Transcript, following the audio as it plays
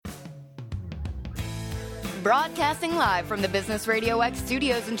Broadcasting live from the Business Radio X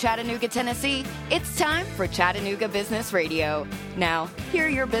studios in Chattanooga, Tennessee, it's time for Chattanooga Business Radio. Now, here are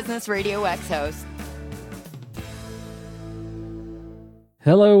your Business Radio X hosts.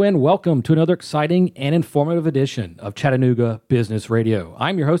 Hello and welcome to another exciting and informative edition of Chattanooga Business Radio.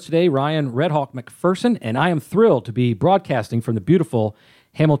 I'm your host today, Ryan Redhawk McPherson, and I am thrilled to be broadcasting from the beautiful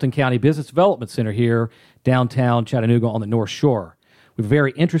Hamilton County Business Development Center here downtown Chattanooga on the North Shore. We have a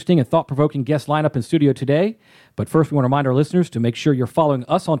very interesting and thought-provoking guest lineup in studio today, but first we want to remind our listeners to make sure you're following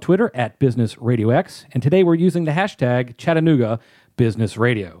us on Twitter at Business Radio X, and today we're using the hashtag Chattanooga Business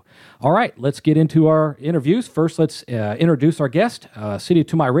Radio. All right, let's get into our interviews. First, let's introduce our guest. Sitting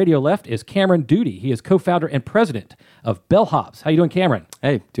to my radio left is Cameron Duty. He is co-founder and president of Bellhops. How you doing, Cameron?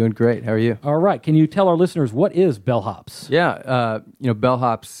 Hey, doing great. How are you? All right. Can you tell our listeners what is Bellhops? Yeah,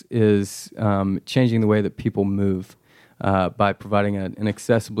 Bellhops is changing the way that people move by providing an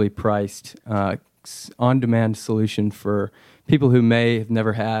accessibly priced, on-demand solution for people who may have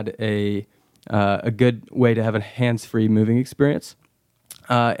never had a good way to have a hands-free moving experience.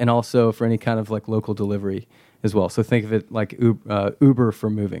 And also for any kind of like local delivery as well. So think of it like Uber for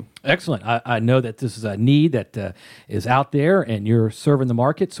moving. Excellent. I know that this is a need that is out there and you're serving the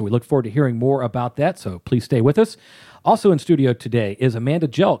market. So we look forward to hearing more about that. So please stay with us. Also in studio today is Amanda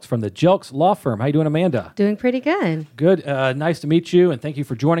Jelks from the Jelks Law Firm. How you doing, Amanda? Doing pretty good. Good. Nice to meet you, and thank you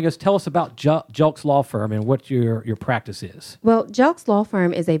for joining us. Tell us about Jelks Law Firm and what your practice is. Well, Jelks Law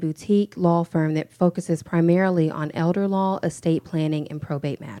Firm is a boutique law firm that focuses primarily on elder law, estate planning, and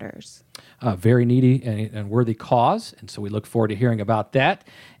probate matters. Very needy and worthy cause, and so we look forward to hearing about that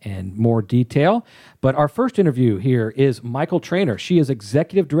and more detail. But our first interview here is Michael Trainer. She is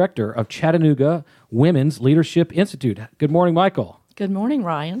Executive Director of Chattanooga Women's Leadership Institute. Good morning, Michael. Good morning,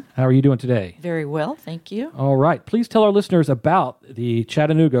 Ryan. How are you doing today? Very well, thank you. All right. Please tell our listeners about the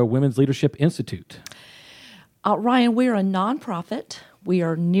Chattanooga Women's Leadership Institute. Ryan, we're a nonprofit. We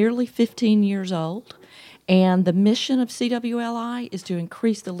are nearly 15 years old. And the mission of CWLI is to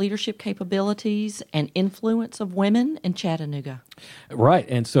increase the leadership capabilities and influence of women in Chattanooga. Right.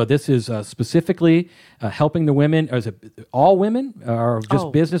 And so this is specifically helping the women. Is it all women or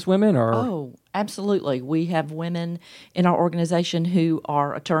just business women? Or? Oh, absolutely. We have women in our organization who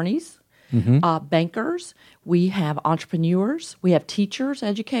are attorneys, bankers. We have entrepreneurs. We have teachers,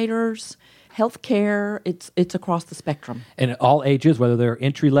 educators, healthcare. It's across the spectrum. And all ages, whether they're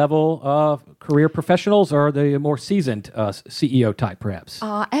entry-level career professionals or the more seasoned CEO type, perhaps.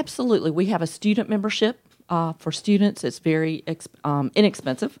 Absolutely. We have a student membership. For students, it's very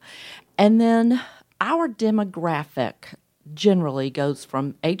inexpensive. And then our demographic generally goes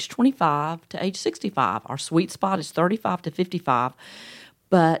from age 25 to age 65. Our sweet spot is 35 to 55.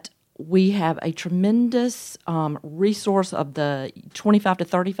 But we have a tremendous resource of the 25 to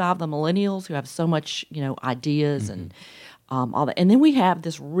 35, the millennials who have so much, ideas and all that. And then we have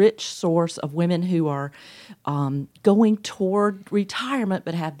this rich source of women who are going toward retirement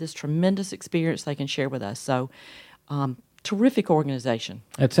but have this tremendous experience they can share with us. So terrific organization.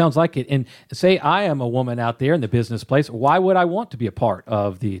 It sounds like it. And say I am a woman out there in the business place. Why would I want to be a part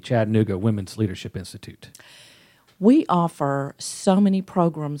of the Chattanooga Women's Leadership Institute? We offer so many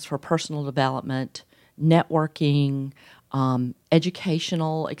programs for personal development, networking,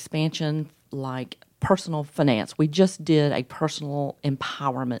 educational expansion, like personal finance. We just did a personal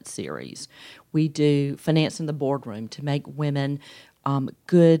empowerment series. We do finance in the boardroom to make women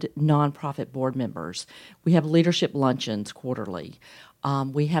good nonprofit board members. We have leadership luncheons quarterly.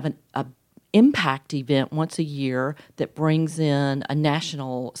 We have an impact event once a year that brings in a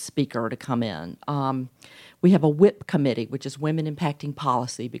national speaker to come in. We have a WIP committee, which is Women Impacting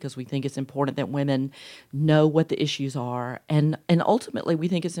Policy, because we think it's important that women know what the issues are. And ultimately, we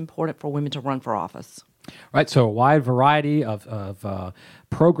think it's important for women to run for office. Right, so a wide variety of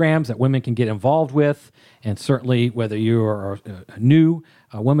programs that women can get involved with, and certainly whether you are a new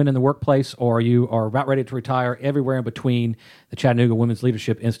woman in the workplace or you are about ready to retire, everywhere in between, the Chattanooga Women's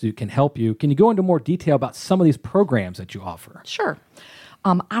Leadership Institute can help you. Can you go into more detail about some of these programs that you offer? Sure.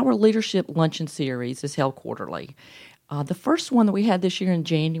 Our Leadership Luncheon Series is held quarterly. The first one that we had this year in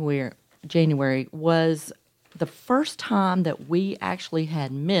January was the first time that we actually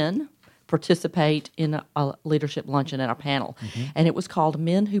had men participate in a leadership luncheon at our panel. And it was called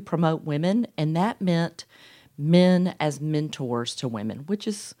Men Who Promote Women, and that meant men as mentors to women, which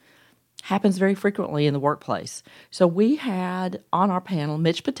happens very frequently in the workplace. So we had on our panel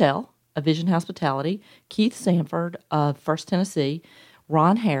Mitch Patel of Vision Hospitality, Keith Sanford of First Tennessee,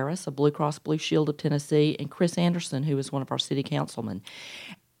 Ron Harris of Blue Cross Blue Shield of Tennessee, and Chris Anderson, who is one of our city councilmen.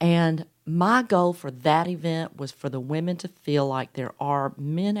 And my goal for that event was for the women to feel like there are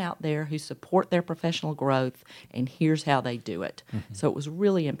men out there who support their professional growth, and here's how they do it. So it was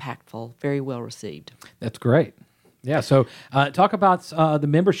really impactful, very well received. That's great. Yeah. So talk about the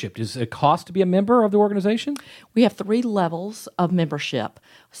membership. Does it cost to be a member of the organization? We have 3 levels of membership.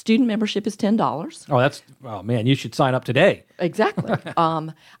 Student membership is $10. Oh man, you should sign up today. Exactly.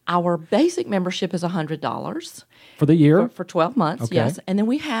 Our basic membership is $100 For the year? for 12 months, Okay. yes. And then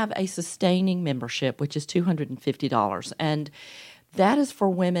we have a sustaining membership, which is $250. And that is for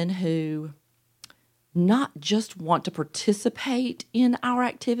women who not just want to participate in our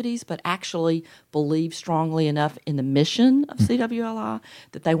activities, but actually believe strongly enough in the mission of CWLI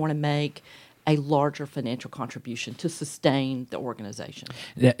that they want to make a larger financial contribution to sustain the organization.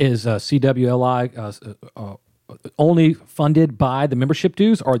 Is CWLI only funded by the membership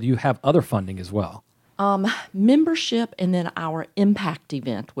dues, or do you have other funding as well? Membership, and then our impact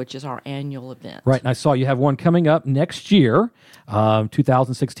event, which is our annual event. Right, and I saw you have one coming up next year,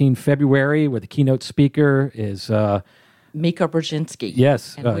 2016 February, where the keynote speaker is... Mika Brzezinski.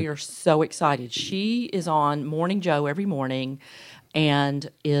 Yes. And we are so excited. She is on Morning Joe every morning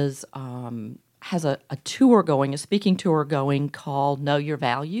and is has a tour going, a speaking tour going called Know Your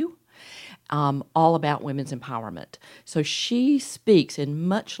Value, all about women's empowerment. So she speaks in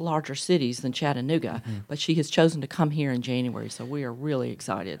much larger cities than Chattanooga, but she has chosen to come here in January, so we are really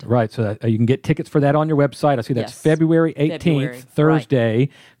excited. Right, so you can get tickets for that on your website. I see that's Yes. February 18th, February, Thursday,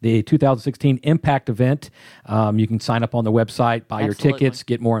 the 2016 Impact event. You can sign up on the website, buy your Absolutely. tickets,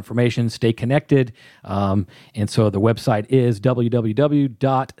 get more information, stay connected. And so the website is www.cwli.org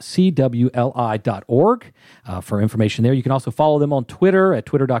for information there. You can also follow them on Twitter at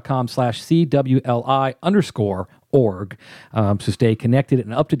twitter.com/CWLI_org. So stay connected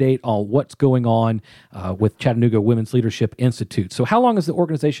and up to date on what's going on with Chattanooga Women's Leadership Institute. So how long has the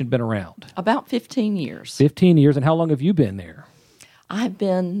organization been around? About 15 years. 15 years. And how long have you been there? I've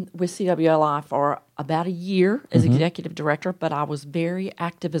been with CWLI for about a year as executive director, but I was very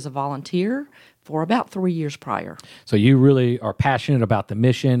active as a volunteer for about 3 years prior. So you really are passionate about the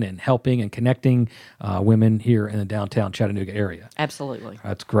mission and helping and connecting women here in the downtown Chattanooga area. Absolutely.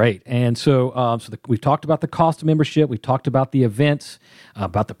 That's great. And so, we've talked about the cost of membership. We've talked about the events,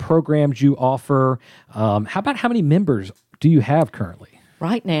 about the programs you offer. How about how many members do you have currently?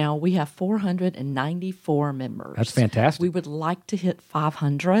 Right now, we have 494 members. That's fantastic. We would like to hit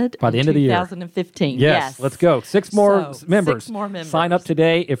 500 By the in end of the year. 2015. Yes, let's go. Six more So, members. 6 more members. Sign up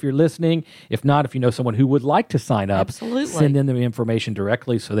today if you're listening. If not, if you know someone who would like to sign up, Absolutely. send them the information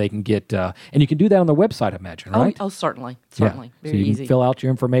directly so they can get. And you can do that on the website, I imagine, right? Oh, certainly. Yeah. Certainly. So Very you easy. can fill out your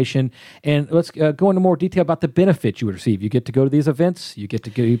information. And let's go into more detail about the benefits you would receive. You get to go to these events. You get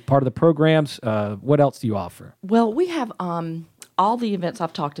to be part of the programs. What else do you offer? Well, we have all the events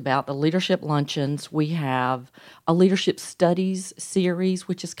I've talked about, the leadership luncheons. We have a leadership studies series,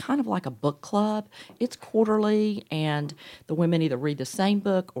 which is kind of like a book club. It's quarterly, and the women either read the same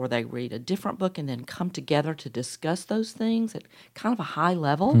book or they read a different book and then come together to discuss those things at kind of a high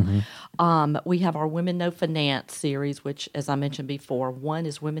level. We have our Women Know Finance series, which, as I mentioned before, one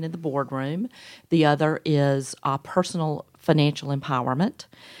is Women in the Boardroom. The other is personal financial empowerment.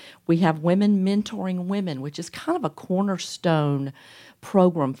 We have Women Mentoring Women, which is kind of a cornerstone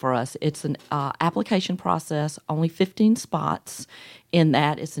program for us. It's an application process, only 15 spots in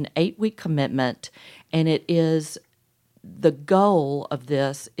that. It's an 8-week commitment, and it is the goal of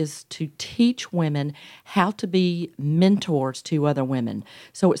this is to teach women how to be mentors to other women.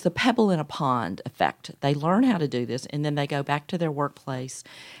 So it's the pebble in a pond effect. They learn how to do this, and then they go back to their workplace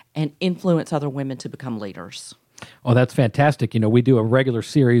and influence other women to become leaders. Oh, that's fantastic. You know, we do a regular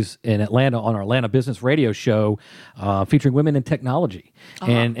series in Atlanta on our Atlanta Business Radio show featuring women in technology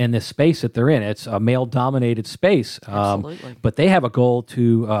and the space that they're in. It's a male-dominated space. Absolutely. But they have a goal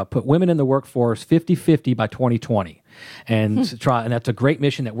to put women in the workforce 50-50 by 2020. And and that's a great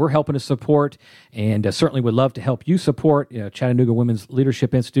mission that we're helping to support, and certainly would love to help you support Chattanooga Women's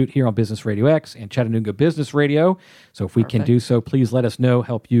Leadership Institute here on Business Radio X and Chattanooga Business Radio. So if we can do so, please let us know,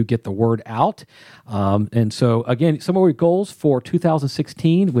 help you get the word out. And so again, some of our goals for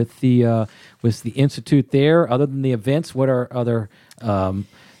 2016 with the Institute there, other than the events, what are other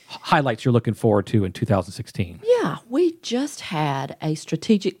highlights you're looking forward to in 2016? Yeah, we just had a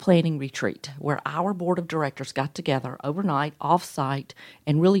strategic planning retreat where our board of directors got together overnight, off-site,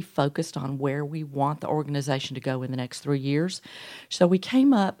 and really focused on where we want the organization to go in the next 3 years. So we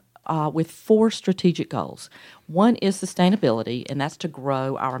came up with 4 strategic goals. One is sustainability, and that's to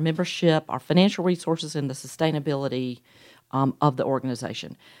grow our membership, our financial resources, and the sustainability of the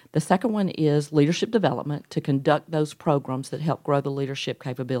organization. The second one is leadership development, to conduct those programs that help grow the leadership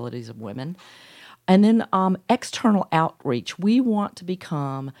capabilities of women. And then external outreach. We want to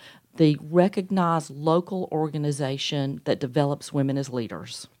become the recognized local organization that develops women as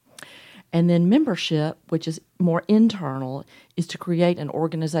leaders. And then membership, which is more internal, is to create an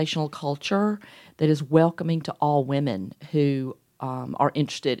organizational culture that is welcoming to all women who are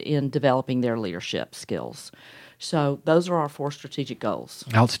interested in developing their leadership skills. So those are our 4 strategic goals.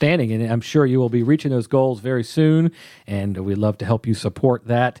 Outstanding. And I'm sure you will be reaching those goals very soon. And we'd love to help you support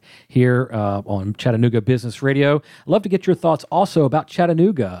that here on Chattanooga Business Radio. I'd love to get your thoughts also about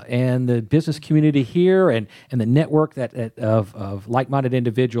Chattanooga and the business community here and the network of like-minded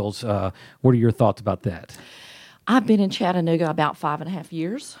individuals. What are your thoughts about that? I've been in Chattanooga about 5.5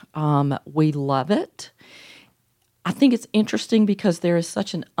 years. We love it. I think it's interesting because there is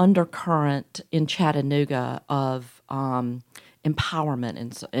such an undercurrent in Chattanooga of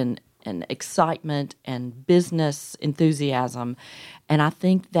empowerment and excitement and business enthusiasm, and I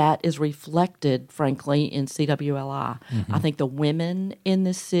think that is reflected, frankly, in CWLI. I think the women in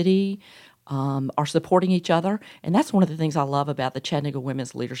this city are supporting each other, and that's one of the things I love about the Chattanooga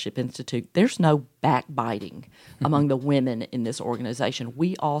Women's Leadership Institute. There's no backbiting among the women in this organization.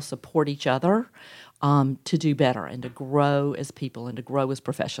 We all support each other to do better and to grow as people and to grow as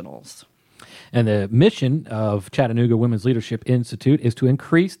professionals. And the mission of Chattanooga Women's Leadership Institute is to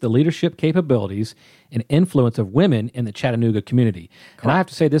increase the leadership capabilities and influence of women in the Chattanooga community. Correct. And I have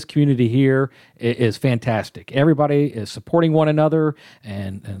to say, this community here is fantastic. Everybody is supporting one another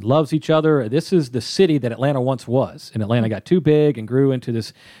and loves each other. This is the city that Atlanta once was. And Atlanta got too big and grew into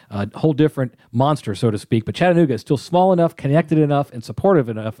this whole different monster, so to speak. But Chattanooga is still small enough, connected enough, and supportive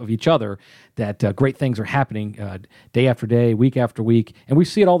enough of each other that great things are happening day after day, week after week. And we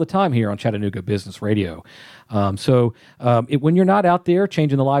see it all the time here on Chattanooga Business Radio. When you're not out there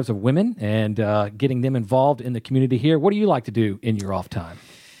changing the lives of women and getting them involved in the community here, what do you like to do in your off time?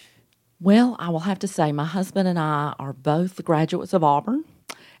 Well, I will have to say my husband and I are both graduates of Auburn,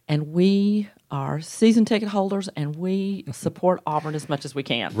 and we are season ticket holders, and we support Auburn as much as we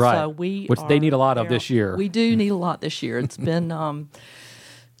can. Right, so which they need a lot of this year. We do need a lot this year. It's been...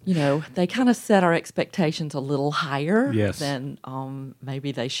 they kind of set our expectations a little higher than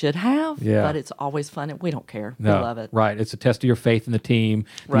maybe they should have, but it's always fun, and we don't care. No, we love it. Right. It's a test of your faith in the team,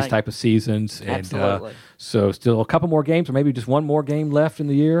 these type of seasons. Absolutely. And, so still a couple more games, or maybe just one more game left in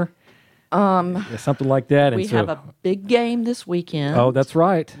the year? Something like that. We have a big game this weekend. Oh, that's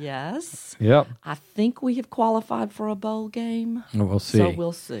right. Yes. Yep. I think we have qualified for a bowl game. We'll see. So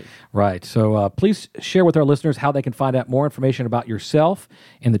we'll see. Right. So please share with our listeners how they can find out more information about yourself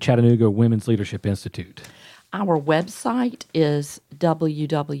and the Chattanooga Women's Leadership Institute. Our website is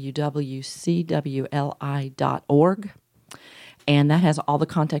www.cwli.org. And that has all the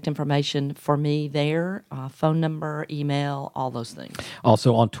contact information for me there, phone number, email, all those things.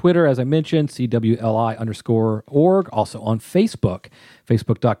 Also on Twitter, as I mentioned, CWLI_org. Also on Facebook,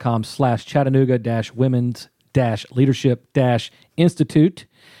 facebook.com/Chattanooga-Women's-Leadership-Institute.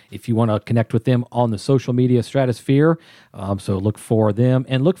 If you want to connect with them on the social media stratosphere, so look for them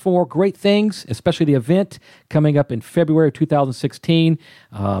and look for great things, especially the event coming up in February of 2016,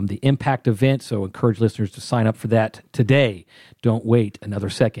 the Impact event. So encourage listeners to sign up for that today. Don't wait another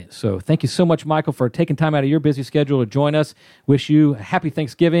second. So thank you so much, Michael, for taking time out of your busy schedule to join us. Wish you a happy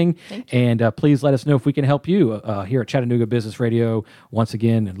Thanksgiving. Thank you. And please let us know if we can help you here at Chattanooga Business Radio. Once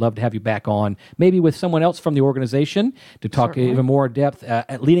again, I'd love to have you back on, maybe with someone else from the organization to talk even more in depth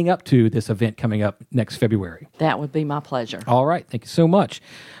leading up to this event coming up next February. That would be my pleasure. All right. Thank you so much.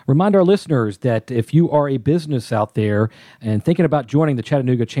 Remind our listeners that if you are a business out there and thinking about joining the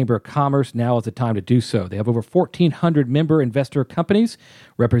Chattanooga Chamber of Commerce, now is the time to do so. They have over 1,400 member investor companies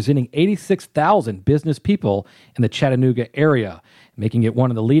representing 86,000 business people in the Chattanooga area, making it one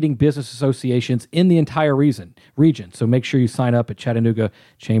of the leading business associations in the entire region. So make sure you sign up at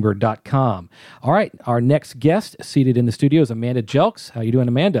ChattanoogaChamber.com. All right, our next guest seated in the studio is Amanda Jelks. How you doing,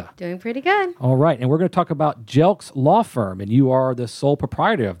 Amanda? Doing pretty good. All right, and we're going to talk about Jelks Law Firm, and you are the sole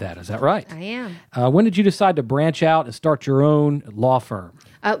proprietor of that. Is that right? I am. When did you decide to branch out and start your own law firm?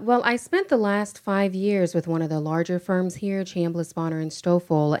 Well, I spent the last 5 years with one of the larger firms here, Chambliss, Bonner, and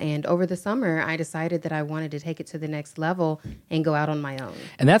Stoffel, and over the summer, I decided that I wanted to take it to the next level and go out on my own.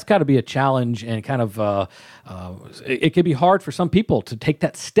 And that's got to be a challenge, and kind of it can be hard for some people to take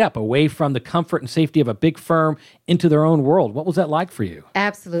that step away from the comfort and safety of a big firm into their own world. What was that like for you?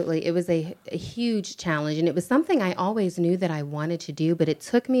 Absolutely. It was a huge challenge, and it was something I always knew that I wanted to do, but it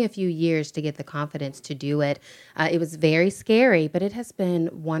took me a few years to get the confidence to do it. It was very scary, but it has been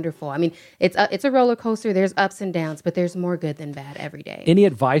wonderful. I mean, it's a roller coaster. There's ups and downs, but there's more good than bad every day. Any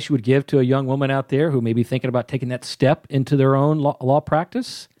advice you would give to a young woman out there who may be thinking about taking that step into their own law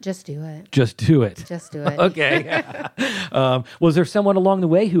practice? Just do it. Just do it. Just do it. Okay. Was there someone along the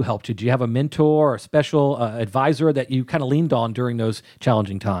way who helped you? Do you have a mentor or a special advisor that you kind of leaned on during those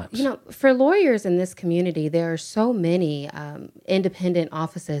challenging times? You know, for lawyers in this community, there are so many independent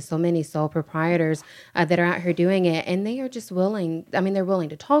offices, so many sole proprietors that are out here doing it, and they are just willing. I mean, they're willing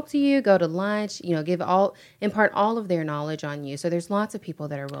to talk to you, go to lunch, you know, impart all of their knowledge on you. So there's lots of people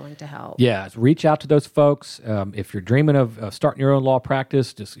that are willing to help. Yeah, reach out to those folks. If you're dreaming of starting your own law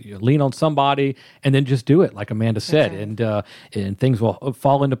practice, just lean on somebody and then just do it, like Amanda said, right. and things will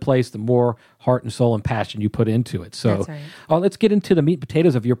fall into place the more heart and soul and passion you put into it. So That's right. Let's get into the meat and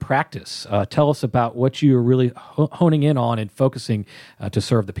potatoes of your practice. Tell us about what you are really honing in on and focusing to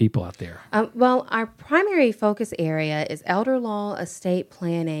serve the people out there. Well, our primary focus area is elder law, estate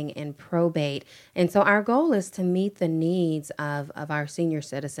planning, and probate. And so our goal is to meet the needs of our senior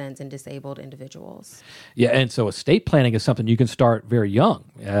citizens and disabled individuals. Yeah, and so estate planning is something you can start very young.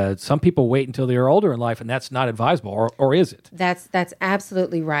 Some people wait until they're older in life, and that's not advisable, or is it? That's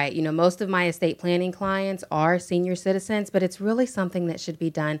absolutely right. You know, most of my estate planning clients are senior citizens, but it's really something that should be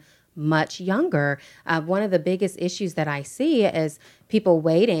done much younger. One of the biggest issues that I see is people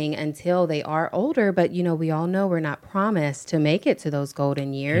waiting until they are older, but you know, we all know we're not promised to make it to those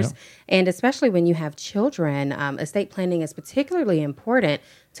golden years. Yeah. And especially when you have children, estate planning is particularly important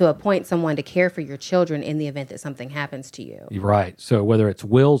to appoint someone to care for your children in the event that something happens to you. You're right. So whether it's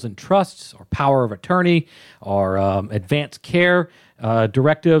wills and trusts or power of attorney or advanced care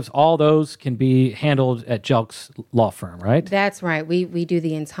directives, all those can be handled at Jelks Law Firm, right? That's right. We do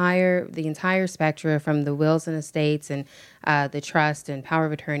the entire spectrum, from the wills and estates and the trust and power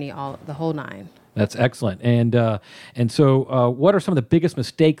of attorney, the whole nine. That's excellent. And so what are some of the biggest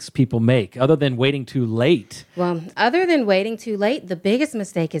mistakes people make other than waiting too late? Well, other than waiting too late, the biggest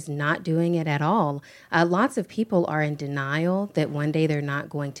mistake is not doing it at all. Lots of people are in denial that one day they're not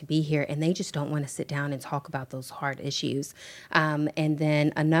going to be here, and they just don't want to sit down and talk about those hard issues. And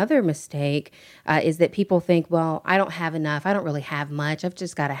then another mistake is that people think, well, I don't have enough. I don't really have much. I've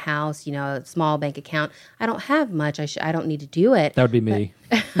just got a house, you know, a small bank account. I don't have much. I don't need to do it. That would be me.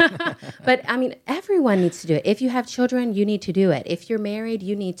 But I mean, everyone needs to do it. If you have children, you need to do it. If you're married,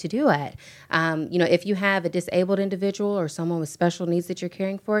 you need to do it. You know, if you have a disabled individual or someone with special needs that you're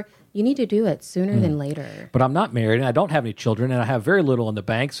caring for, you need to do it sooner than later. But I'm not married and I don't have any children and I have very little in the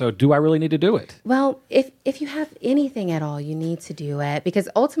bank. So do I really need to do it? Well, if you have anything at all, you need to do it, because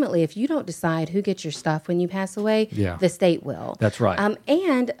ultimately, if you don't decide who gets your stuff when you pass away, the state will. That's right.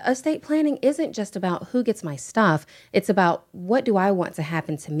 And estate planning isn't just about who gets my stuff. It's about, what do I want to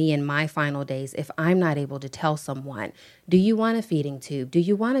happen to me in my final days if I'm not able to tell someone? Do you want a feeding tube? Do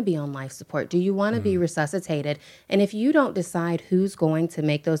you want to be on life support? Do you want to be resuscitated? And if you don't decide who's going to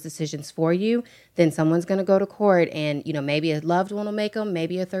make those decisions for you, then someone's going to go to court, and, you know, maybe a loved one will make them,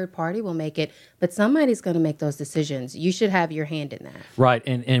 maybe a third party will make it, but somebody's going to make those decisions. You should have your hand in that. Right.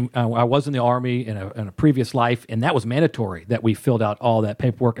 And I was in the Army in a previous life, and that was mandatory that we filled out all that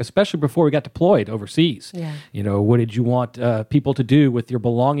paperwork, especially before we got deployed overseas. Yeah. You know, what did you want people to do with your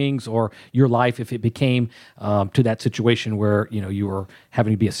belongings or your life if it became to that situation where, you know, you were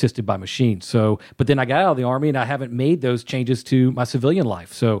having to be assisted by machines? So, but then I got out of the Army and I haven't made those changes to my civilian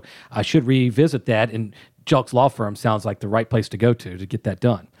life. So I should revisit that, and Jelks Law Firm sounds like the right place to go to get that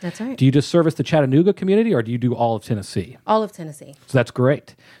done. That's right. Do you just service the Chattanooga community, or do you do all of Tennessee? All of Tennessee. So that's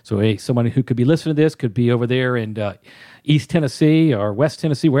great. So someone who could be listening to this could be over there in East Tennessee or West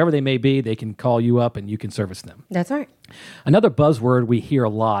Tennessee, wherever they may be. They can call you up and you can service them. That's right. Another buzzword we hear a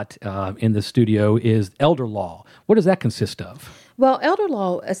lot in the studio is elder law. What does that consist of? Well, elder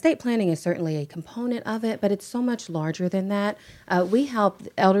law, estate planning is certainly a component of it, but it's so much larger than that. We help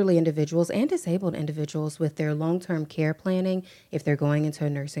elderly individuals and disabled individuals with their long-term care planning, if they're going into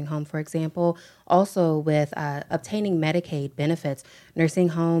a nursing home, for example. Also with obtaining Medicaid benefits. Nursing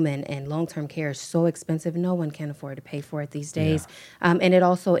home and long-term care is so expensive, no one can afford to pay for it these days. Yeah. And it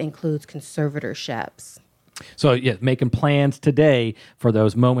also includes conservatorships. So, yeah, making plans today for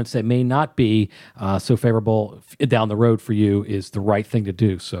those moments that may not be so favorable down the road for you is the right thing to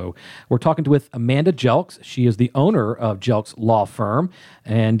do. So we're talking with Amanda Jelks. She is the owner of Jelks Law Firm.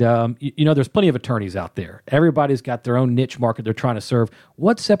 And, you know, there's plenty of attorneys out there. Everybody's got their own niche market they're trying to serve.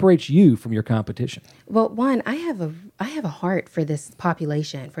 What separates you from your competition? Well, one, I have a heart for this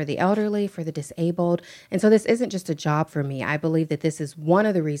population, for the elderly, for the disabled. And so this isn't just a job for me. I believe that this is one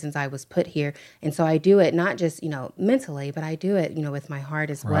of the reasons I was put here. And so I do it not just, you know, mentally, but I do it, you know, with my heart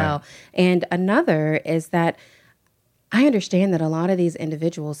as well. And another is that I understand that a lot of these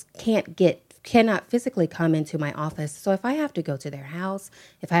individuals cannot physically come into my office. So if I have to go to their house,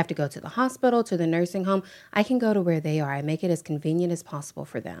 if I have to go to the hospital, to the nursing home, I can go to where they are. I make it as convenient as possible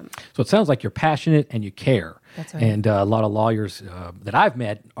for them. So it sounds like you're passionate and you care. That's right. And a lot of lawyers that I've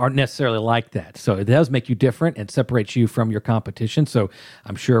met aren't necessarily like that. So it does make you different and separates you from your competition. So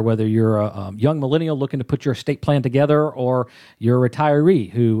I'm sure whether you're a young millennial looking to put your estate plan together or you're a retiree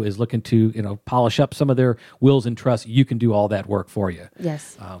who is looking to polish up some of their wills and trusts, you can do all that work for you.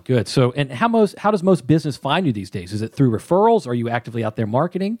 Yes. Good. So, and how does most business find you these days? Is it through referrals? Or are you actively out there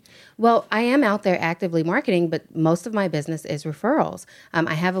marketing? Well, I am out there actively marketing, but most of my business is referrals.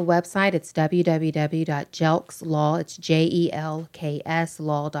 I have a website. It's www.jelks Law. It's JELKS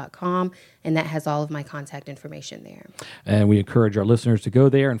law.com. And that has all of my contact information there. And we encourage our listeners to go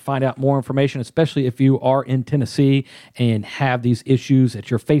there and find out more information, especially if you are in Tennessee and have these issues that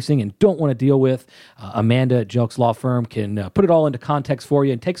you're facing and don't want to deal with. Amanda at Jelks Law Firm can put it all into context for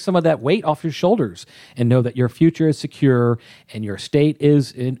you and take some of that weight off your shoulders and know that your future is secure and your estate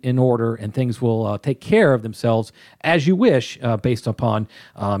is in order and things will take care of themselves as you wish based upon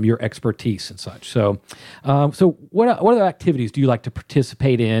your expertise and such. So what other activities do you like to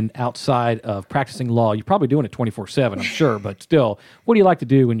participate in outside of practicing law? You're probably doing it 24/7, I'm sure, but still, what do you like to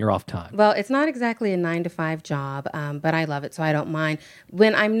do when you're off time? Well, it's not exactly a 9-to-5 job, but I love it, so I don't mind.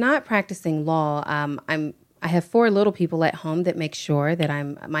 When I'm not practicing law, I have 4 little people at home that make sure that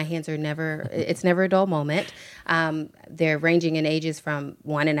my hands are it's never a dull moment. They're ranging in ages from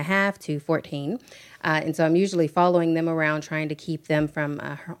 1.5 to 14. And so I'm usually following them around, trying to keep them from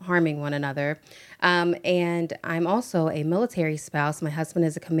harming one another. And I'm also a military spouse. My husband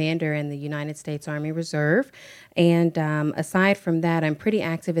is a commander in the United States Army Reserve. And aside from that, I'm pretty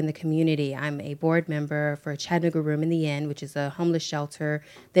active in the community. I'm a board member for Chattanooga Room in the Inn, which is a homeless shelter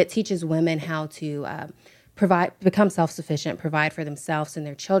that teaches women how to become self-sufficient, provide for themselves and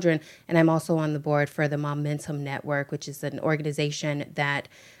their children. And I'm also on the board for the Momentum Network, which is an organization that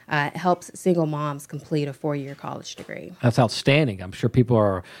helps single moms complete a 4-year college degree. That's outstanding. I'm sure people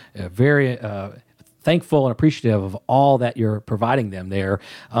are very thankful and appreciative of all that you're providing them there.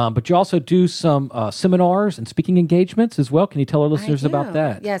 But you also do some seminars and speaking engagements as well. Can you tell our listeners about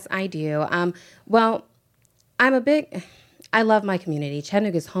that? Yes, I do. Well, I love my community.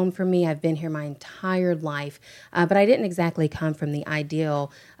 Chattanooga is home for me. I've been here my entire life, but I didn't exactly come from the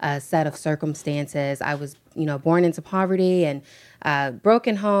ideal set of circumstances. I was, born into poverty and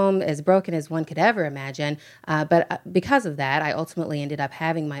broken home, as broken as one could ever imagine. But because of that, I ultimately ended up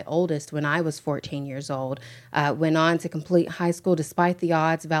having my oldest when I was 14 years old. Went on to complete high school despite the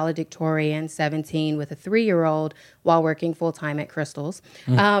odds, valedictorian, 17, with a 3-year-old while working full-time at Crystals.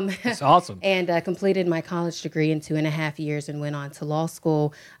 That's awesome. And completed my college degree in 2.5 years and went on to law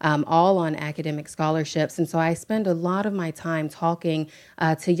school, all on academic scholarships. And so I spend a lot of my time talking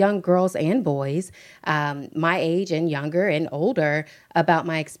to young girls and boys, my age and younger and older, about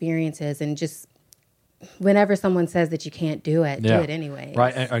my experiences, and just whenever someone says that you can't do it, do it anyway.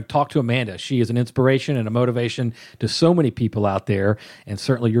 Right. And talk to Amanda. She is an inspiration and a motivation to so many people out there. And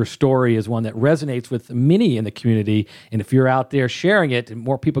certainly your story is one that resonates with many in the community. And if you're out there sharing it and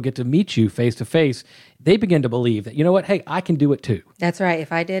more people get to meet you face to face, they begin to believe that, you know what, hey, I can do it too. That's right.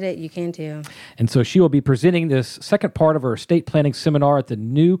 If I did it, you can too. And so she will be presenting this second part of her estate planning seminar at the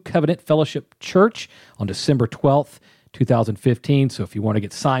New Covenant Fellowship Church on December 12th. 2015. So if you want to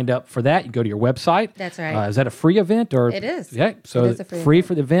get signed up for that, you go to your website. That's right. Is that a free event? Or it is. Yeah. So it is a free event.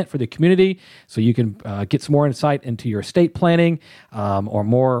 for the event for the community. So you can get some more insight into your estate planning or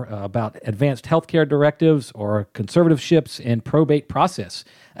more about advanced healthcare directives or conservationships and probate process.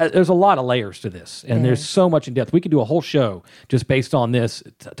 There's a lot of layers to this, and there's so much in depth. We could do a whole show just based on this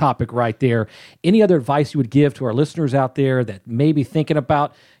topic right there. Any other advice you would give to our listeners out there that may be thinking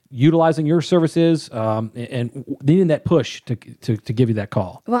about utilizing your services and needing that push to give you that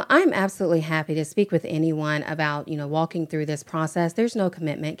call? Well, I'm absolutely happy to speak with anyone about, walking through this process. There's no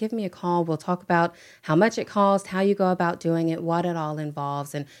commitment. Give me a call. We'll talk about how much it costs, how you go about doing it, what it all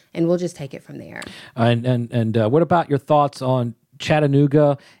involves, and we'll just take it from there. And what about your thoughts on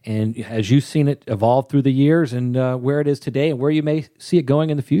Chattanooga, and as you've seen it evolve through the years, and where it is today and where you may see it going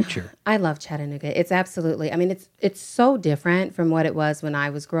in the future? I love Chattanooga. It's absolutely, it's so different from what it was when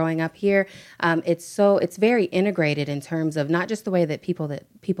I was growing up here. It's very integrated in terms of not just the way that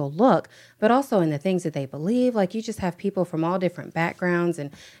people look, but also in the things that they believe. Like, you just have people from all different backgrounds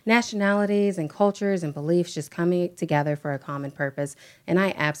and nationalities and cultures and beliefs just coming together for a common purpose. And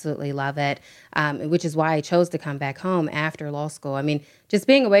I absolutely love it, which is why I chose to come back home after law school stressful. I mean, just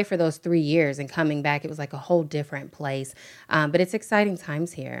being away for those 3 years and coming back, it was like a whole different place. But it's exciting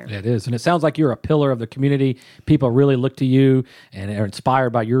times here. It is. And it sounds like you're a pillar of the community. People really look to you and are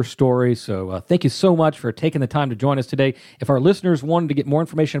inspired by your story. So thank you so much for taking the time to join us today. If our listeners wanted to get more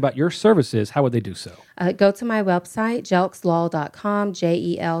information about your services, how would they do so? Go to my website, jelkslaw.com,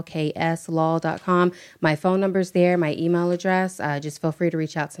 JELKS law.com. My phone number's there, my email address. Just feel free to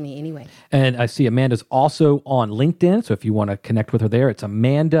reach out to me anyway. And I see Amanda's also on LinkedIn. So if you want to connect with her there, it's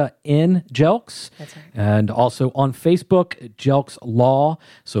Amanda N. Jelks. That's right. And also on Facebook, Jelks Law.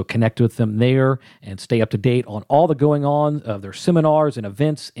 So connect with them there and stay up to date on all the going on of their seminars and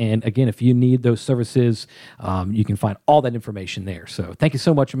events. And again, if you need those services, you can find all that information there. So thank you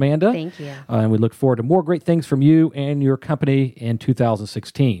so much, Amanda. Thank you. And we look forward to more great things from you and your company in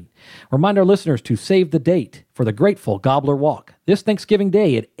 2016. Remind our listeners to save the date for the Grateful Gobbler Walk this Thanksgiving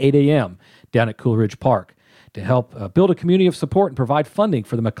Day at 8 a.m. down at Coolidge Park. To help build a community of support and provide funding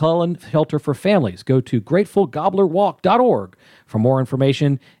for the McClellan Shelter for Families, go to gratefulgobblerwalk.org for more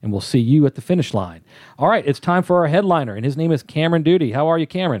information, and we'll see you at the finish line. All right, it's time for our headliner, and his name is Cameron Duty. How are you,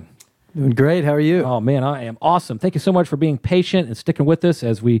 Cameron? Doing great. How are you? Oh, man, I am awesome. Thank you so much for being patient and sticking with us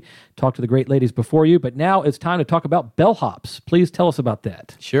as we talk to the great ladies before you. But now it's time to talk about bellhops. Please tell us about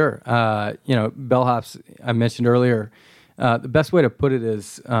that. Sure. Bellhops, I mentioned earlier, the best way to put it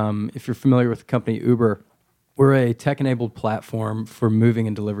is if you're familiar with the company Uber, we're a tech-enabled platform for moving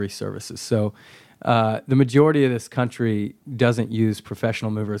and delivery services. So the majority of this country doesn't use professional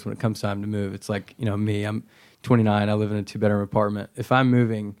movers when it comes time to move. It's like, me, I'm 29, I live in a 2-bedroom apartment. If I'm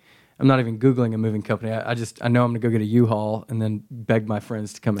moving, I'm not even Googling a moving company. I know I'm going to go get a U-Haul and then beg my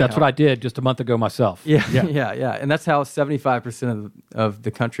friends to come. That's what I did just a month ago myself. Yeah. And that's how 75% of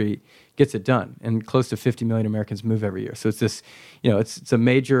the country gets it done. And close to 50 million Americans move every year. So it's this, it's a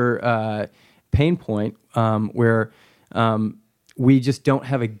major pain point where we just don't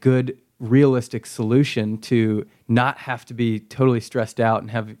have a good, realistic solution to not have to be totally stressed out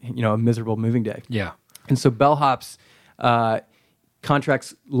and have, a miserable moving day. Yeah. And so Bellhops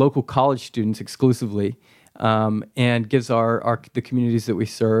contracts local college students exclusively and gives the communities that we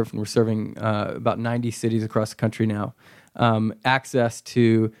serve, and we're serving about 90 cities across the country now, access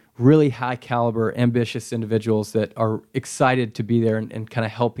to really high caliber, ambitious individuals that are excited to be there and kind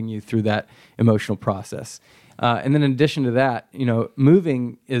of helping you through that emotional process. And then in addition to that,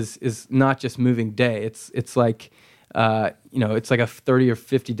 moving is not just moving day. It's like it's like a 30 or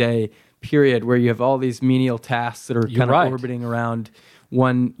 50 day period where you have all these menial tasks that are kind of orbiting around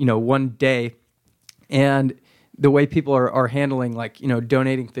one day, and the way people are handling, like,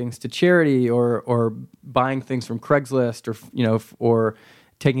 donating things to charity or buying things from Craigslist or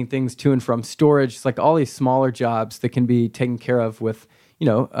taking things to and from storage. It's like all these smaller jobs that can be taken care of with,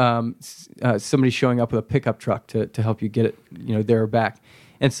 somebody showing up with a pickup truck to help you get it, there or back.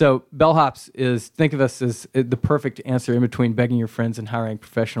 And so Bellhops think of us as the perfect answer in between begging your friends and hiring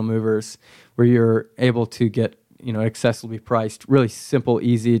professional movers, where you're able to get, accessibly priced, really simple,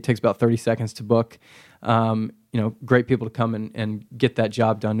 easy. It takes about 30 seconds to book. Great people to come and get that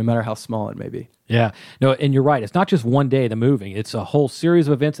job done, no matter how small it may be. Yeah. No, and you're right. It's not just one day, the moving. It's a whole series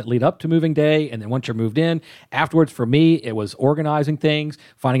of events that lead up to moving day. And then once you're moved in, afterwards, for me, it was organizing things,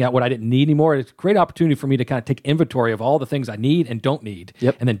 finding out what I didn't need anymore. It's a great opportunity for me to kind of take inventory of all the things I need and don't need.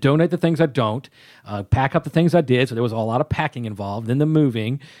 Yep. And then donate the things I don't, pack up the things I did. So there was a lot of packing involved, then the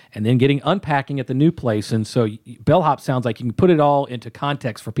moving, and then getting unpacking at the new place. And so Bellhop sounds like you can put it all into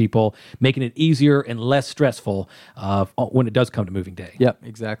context for people, making it easier and less stressful when it does come to moving day. Yep,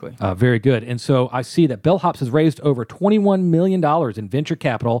 exactly. Very good. And so I see that Bellhops has raised over $21 million in venture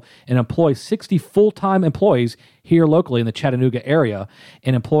capital and employs 60 full-time employees here locally in the Chattanooga area,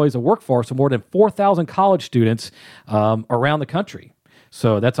 and employs a workforce of more than 4,000 college students around the country.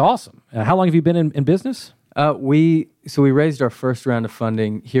 So that's awesome. How long have you been in business? We raised our first round of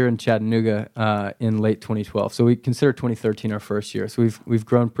funding here in Chattanooga in late 2012. So we consider 2013 our first year. So we've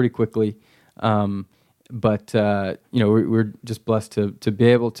grown pretty quickly. But we're just blessed to be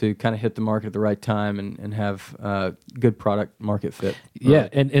able to kind of hit the market at the right time and have good product market fit. Yeah,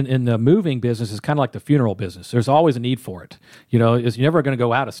 and the moving business is kind of like the funeral business. There's always a need for it. You're never going to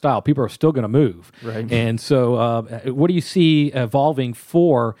go out of style. People are still going to move. Right. And so what do you see evolving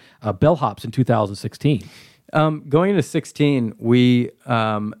for Bellhops in 2016? Going into 16,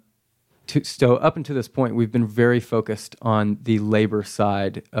 so up until this point, we've been very focused on the labor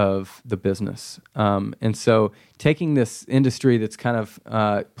side of the business. And so taking this industry that's kind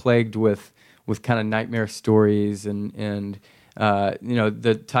of plagued with kind of nightmare stories and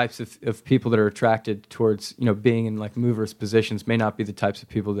The types of people that are attracted towards, being in like movers positions may not be the types of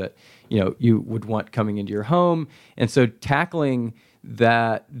people that, you would want coming into your home. And so tackling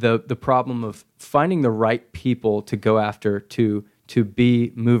that, the problem of finding the right people to go after to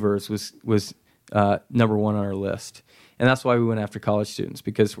be movers was number one on our list. And that's why we went after college students,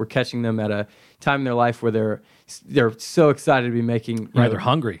 because we're catching them at a time in their life where they're so excited to be making. They're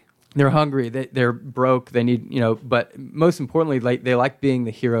hungry. They're hungry. They're broke. They need, but most importantly, they like being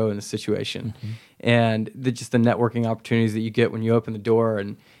the hero in a situation, and just the networking opportunities that you get when you open the door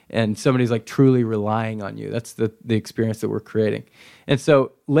and somebody's like truly relying on you. That's the experience that we're creating. And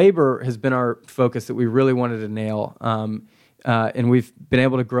so labor has been our focus that we really wanted to nail. And we've been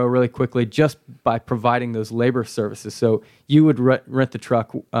able to grow really quickly just by providing those labor services. So you would rent the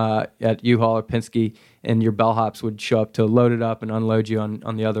truck at U-Haul or Penske, and your bellhops would show up to load it up and unload you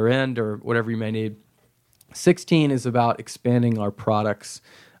on the other end or whatever you may need. 16 is about expanding our products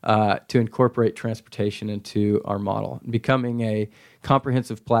to incorporate transportation into our model, becoming a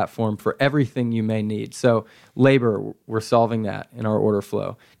comprehensive platform for everything you may need. So labor, we're solving that in our order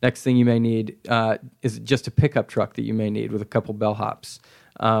flow. Next thing you may need is just a pickup truck that you may need with a couple bellhops.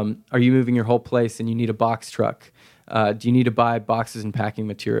 Are you moving your whole place and you need a box truck? Do you need to buy boxes and packing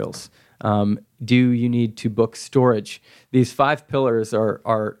materials? Do you need to book storage? These 5 pillars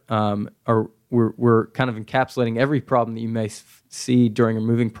are we're kind of encapsulating every problem that you may see during a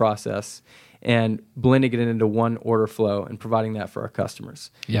moving process and blending it into one order flow and providing that for our customers.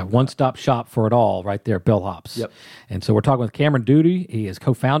 Yeah, one-stop shop for it all right there, Bellhops. Yep. And so we're talking with Cameron Duty. He is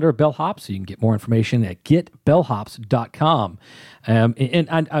co-founder of Bellhops. You can get more information at getbellhops.com.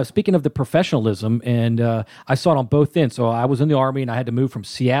 And speaking of the professionalism, and I saw it on both ends. So I was in the Army, and I had to move from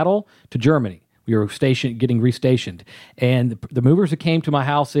Seattle to Germany. We were getting restationed. And the movers that came to my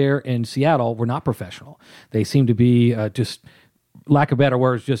house there in Seattle were not professional. They seemed to be just, lack of better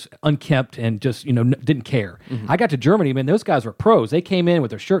words, just unkempt and just, didn't care. I got to Germany, man, those guys were pros. They came in with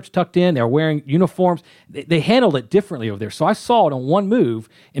their shirts tucked in. They were wearing uniforms. They handled it differently over there. So I saw it on one move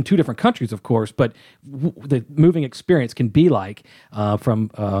in 2 different countries, of course, but the moving experience can be like from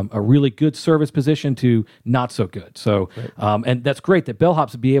a really good service position to not so good. So, and that's great that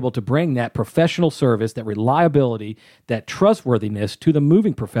Bellhops would be able to bring that professional service, that reliability, that trustworthiness to the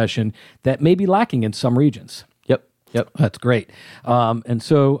moving profession that may be lacking in some regions. Yep. That's great. And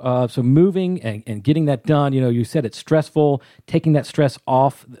so moving and getting that done, you said it's stressful. Taking that stress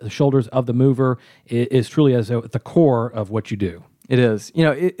off the shoulders of the mover is truly at the core of what you do. It is.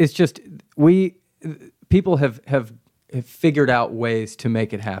 It's just people have figured out ways to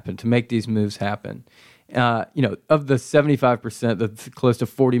make it happen, to make these moves happen. Of the 75%, that's close to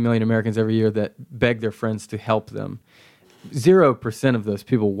 40 million Americans every year that beg their friends to help them, 0% of those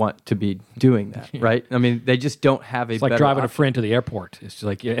people want to be doing that, right? I mean, they just don't have a. It's like driving a friend to the airport. It's just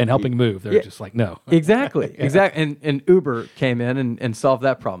like and helping move. They're just like, no. Exactly. And Uber came in and solved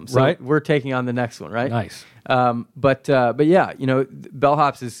that problem. So right. We're taking on the next one, right? Nice. But yeah,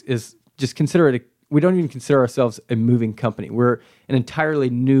 Bellhops is just consider it. We don't even consider ourselves a moving company. We're an entirely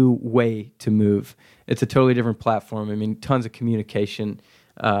new way to move. It's a totally different platform. I mean, tons of communication.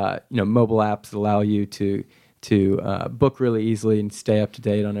 Mobile apps that allow you to book really easily and stay up to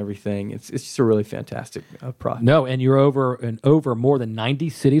date on everything. It's just a really fantastic product. No, and you're over more than 90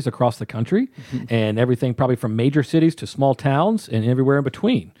 cities across the country, and everything probably from major cities to small towns and everywhere in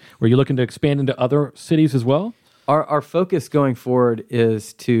between. Were you looking to expand into other cities as well? Our focus going forward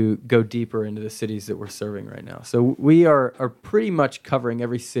is to go deeper into the cities that we're serving right now. So we are pretty much covering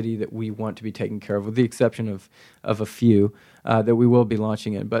every city that we want to be taken care of, with the exception of a few that we will be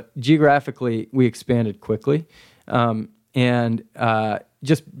launching in. But geographically, we expanded quickly, and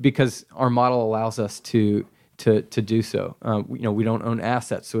just because our model allows us to do so. We don't own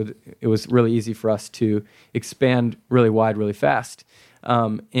assets, so it was really easy for us to expand really wide, really fast.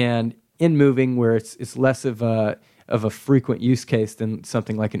 And in moving, where it's less of a frequent use case than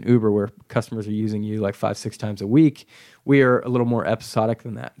something like an Uber, where customers are using you like 5-6 times a week, we are a little more episodic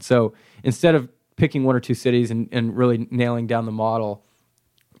than that. So instead of picking 1 or 2 cities and really nailing down the model,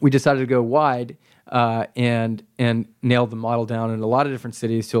 we decided to go wide and nailed the model down in a lot of different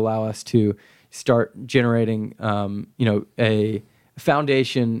cities to allow us to start generating a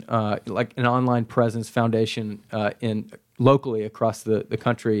foundation, like an online presence foundation locally across the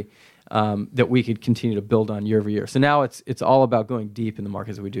country. That we could continue to build on year over year. So now it's all about going deep in the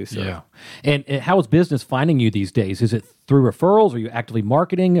markets that we do. So. Yeah. And how is business finding you these days? Is it through referrals? Are you actively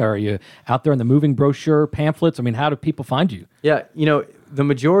marketing? Or are you out there in the moving brochure pamphlets? I mean, how do people find you? Yeah, the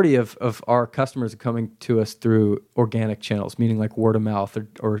majority of our customers are coming to us through organic channels, meaning like word of mouth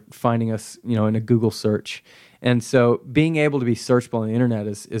or finding us, in a Google search. And so being able to be searchable on the internet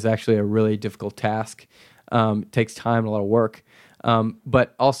is actually a really difficult task. It takes time and a lot of work.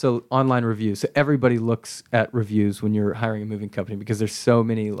 But also online reviews. So everybody looks at reviews when you're hiring a moving company because there's so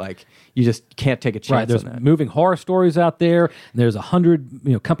many, like, you just can't take a chance There's on that. moving horror stories out there. And there's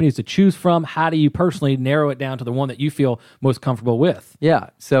 100 companies to choose from. How do you personally narrow it down to the one that you feel most comfortable with? Yeah.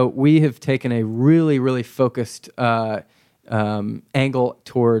 So we have taken a really, really focused angle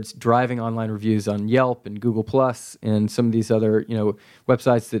towards driving online reviews on Yelp and Google Plus and some of these other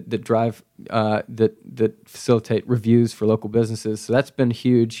websites that drive that facilitate reviews for local businesses. So that's been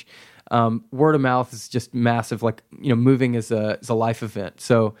huge. Word of mouth is just massive. Like moving is a life event.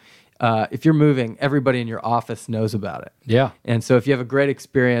 So if you're moving, everybody in your office knows about it. Yeah. And so if you have a great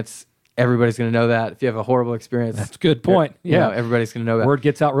experience, everybody's going to know that. If you have a horrible experience, That's a good point. Yeah. Everybody's going to know that. Word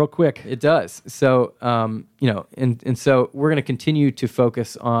gets out real quick. It does. So, and so we're going to continue to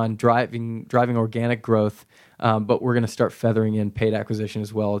focus on driving organic growth, but we're going to start feathering in paid acquisition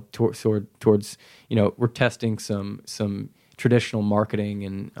as well towards we're testing some traditional marketing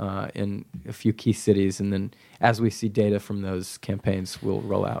in a few key cities, and then as we see data from those campaigns, we'll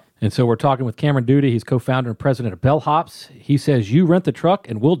roll out. And so we're talking with Cameron Duty. He's co-founder and president of Bellhops. He says you rent the truck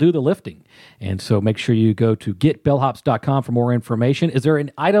and we'll do the lifting. And so make sure you go to getbellhops.com for more information. Is there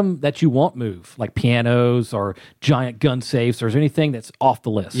an item that you won't move, like pianos or giant gun safes, or is there anything that's off the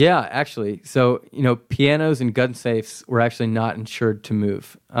list? Yeah, actually. So, pianos and gun safes were actually not insured to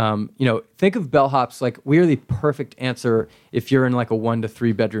move. Think of Bellhops like we are the perfect answer if you're in like a 1 to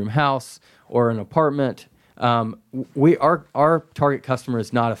 3 bedroom house or an apartment. Our target customer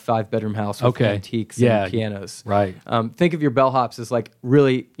is not a 5-bedroom house with antiques and pianos. Right. Think of your bellhops as like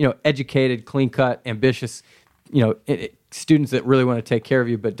really, educated, clean cut, ambitious, students that really want to take care of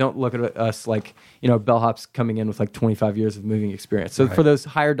you, but don't look at us like, bellhops coming in with like 25 years of moving experience. So for those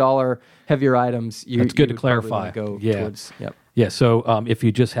higher dollar, heavier items, that's good to would clarify. Go towards, yep. Yeah, so if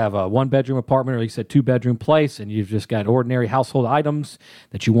you just have a 1-bedroom apartment, or like you said, 2-bedroom place, and you've just got ordinary household items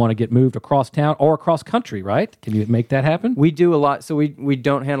that you want to get moved across town or across country, right? Can you make that happen? We do a lot. So we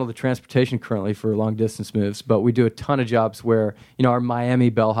don't handle the transportation currently for long distance moves, but we do a ton of jobs where our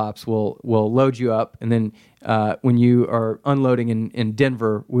Miami bellhops will load you up, and then when you are unloading in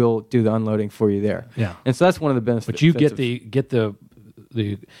Denver, we'll do the unloading for you there. Yeah, and so that's one of the benefits. But you get the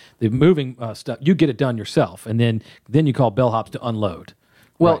moving stuff, you get it done yourself, and then you call Bellhops to unload.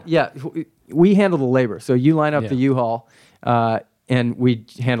 Well, right. Yeah, we handle the labor. So you line up the U-Haul, and we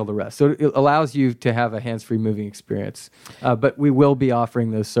handle the rest. So it allows you to have a hands-free moving experience. But we will be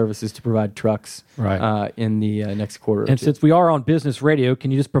offering those services to provide trucks in the next quarter. And since we are on business radio, can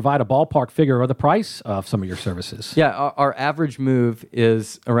you just provide a ballpark figure of the price of some of your services? Yeah, our average move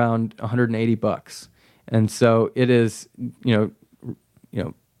is around $180, and so it is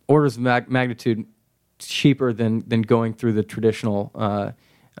orders of magnitude cheaper than going through the traditional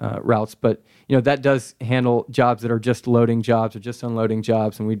routes. But that does handle jobs that are just loading jobs or just unloading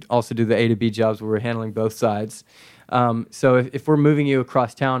jobs, and we also do the A to B jobs where we're handling both sides. So if we're moving you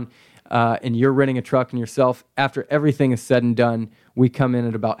across town and you're renting a truck and yourself, after everything is said and done, we come in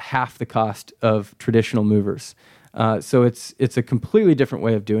at about half the cost of traditional movers. So it's a completely different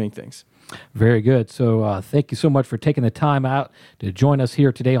way of doing things. Very good. So thank you so much for taking the time out to join us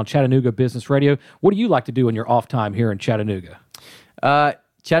here today on Chattanooga Business Radio. What do you like to do in your off time here in Chattanooga?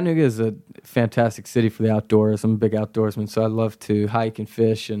 Chattanooga is a fantastic city for the outdoors. I'm a big outdoorsman, so I love to hike and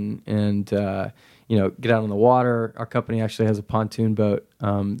fish and get out on the water. Our company actually has a pontoon boat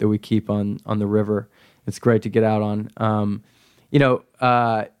that we keep on the river. It's great to get out on.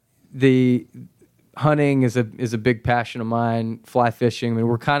 The hunting is a big passion of mine. Fly fishing. I mean,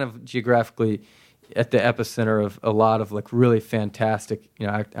 we're kind of geographically at the epicenter of a lot of like really fantastic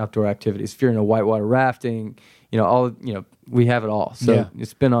outdoor activities. If you're into whitewater rafting, we have it all. So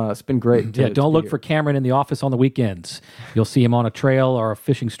it's been great. Don't look for Cameron in the office on the weekends. You'll see him on a trail or a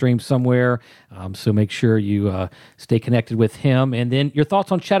fishing stream somewhere. So make sure you stay connected with him. And then your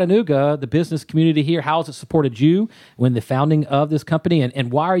thoughts on Chattanooga, the business community here. How has it supported you when the founding of this company,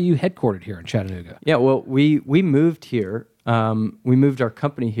 and why are you headquartered here in Chattanooga? Yeah, well, we moved here. We moved our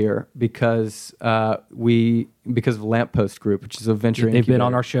company here because of Lamppost Group, which is a venture incubator. They've been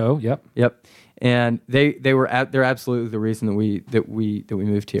on our show. Yep. And they're absolutely the reason that we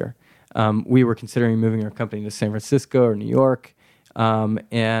moved here. We were considering moving our company to San Francisco or New York,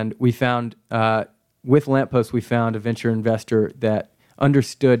 and we found with Lamppost we found a venture investor that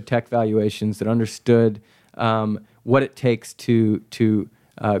understood tech valuations, that understood what it takes to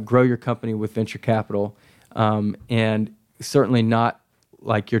grow your company with venture capital, and certainly not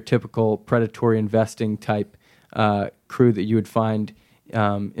like your typical predatory investing type crew that you would find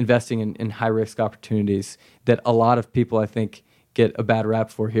investing in high-risk opportunities that a lot of people, I think, get a bad rap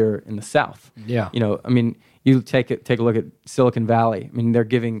for here in the South. Yeah. I mean, you take a look at Silicon Valley. I mean, they're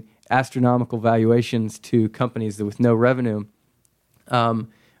giving astronomical valuations to companies with no revenue,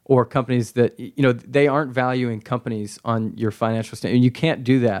 or companies that, they aren't valuing companies on your financial statement. You can't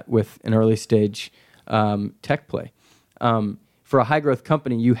do that with an early stage tech play. For a high growth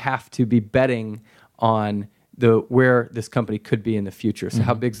company, you have to be betting on where this company could be in the future. So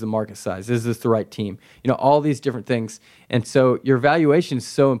how big's the market size? Is this the right team? All these different things. And so your valuation is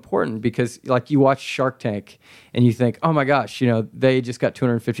so important because like you watch Shark Tank and you think, oh my gosh, they just got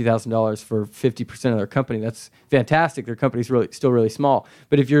 $250,000 for 50% of their company. That's fantastic. Their company's still really small.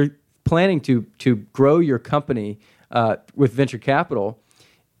 But if you're planning to grow your company with venture capital,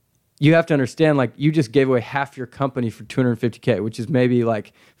 you have to understand, like, you just gave away half your company for $250K, which is maybe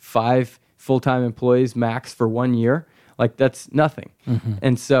like 5 full-time employees max for 1 year. Like, that's nothing.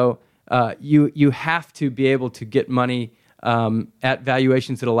 And so you have to be able to get money at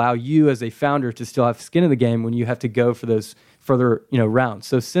valuations that allow you as a founder to still have skin in the game when you have to go for those further rounds.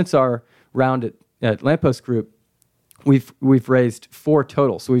 So since our round at Lamppost Group, we've raised 4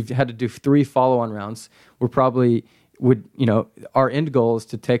 total. So we've had to do 3 follow-on rounds. We're probably our end goal is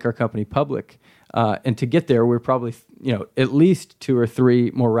to take our company public. And to get there, we're probably, at least 2 or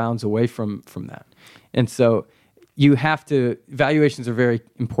 3 more rounds away from that. And so valuations are very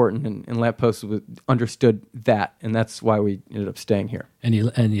important, and Lamppost understood that, and that's why we ended up staying here. And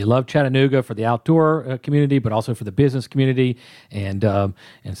you love Chattanooga for the outdoor community, but also for the business community, and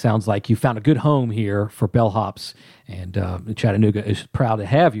sounds like you found a good home here for Bellhops, and Chattanooga is proud to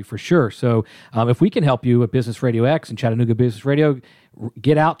have you for sure. So if we can help you at Business Radio X and Chattanooga Business Radio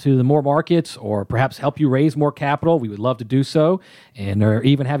get out to the more markets, or perhaps help you raise more capital, we would love to do so, and or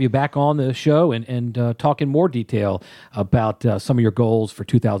even have you back on the show and talk in more detail about some of your goals for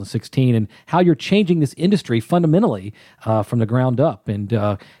 2016 and how you're changing this industry fundamentally from the ground up, and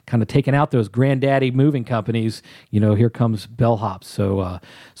kind of taking out those granddaddy moving companies. Here comes Bellhops. So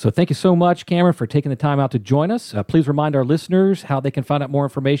thank you so much, Cameron, for taking the time out to join us. Please remind our listeners how they can find out more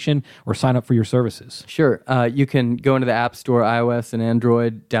information or sign up for your services. Sure. You can go into the App Store, iOS and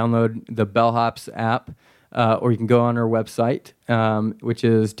Android, download the Bellhops app, or you can go on our website, which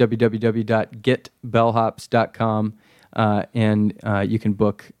is www.getbellhops.com, and you can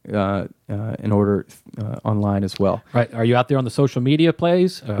book an order online as well. Right. Are you out there on the social media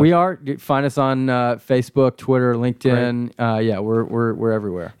plays? We are. Find us on Facebook, Twitter, LinkedIn. We're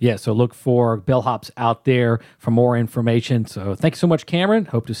everywhere. Yeah, so look for Bellhops out there for more information. So thanks so much, Cameron.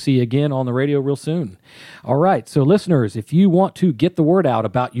 Hope to see you again on the radio real soon. All right, so listeners, if you want to get the word out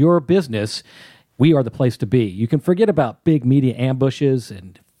about your business, we are the place to be. You can forget about big media ambushes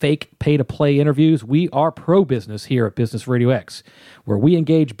and fake pay-to-play interviews. We are pro-business here at Business Radio X, where we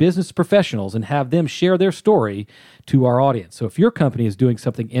engage business professionals and have them share their story to our audience. So if your company is doing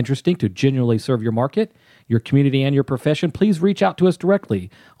something interesting to genuinely serve your market, your community, and your profession, please reach out to us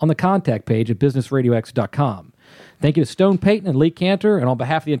directly on the contact page at businessradiox.com. Thank you to Stone Payton and Lee Cantor, and on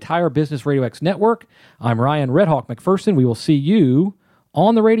behalf of the entire Business Radio X network, I'm Ryan Red Hawk McPherson. We will see you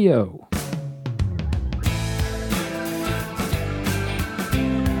on the radio.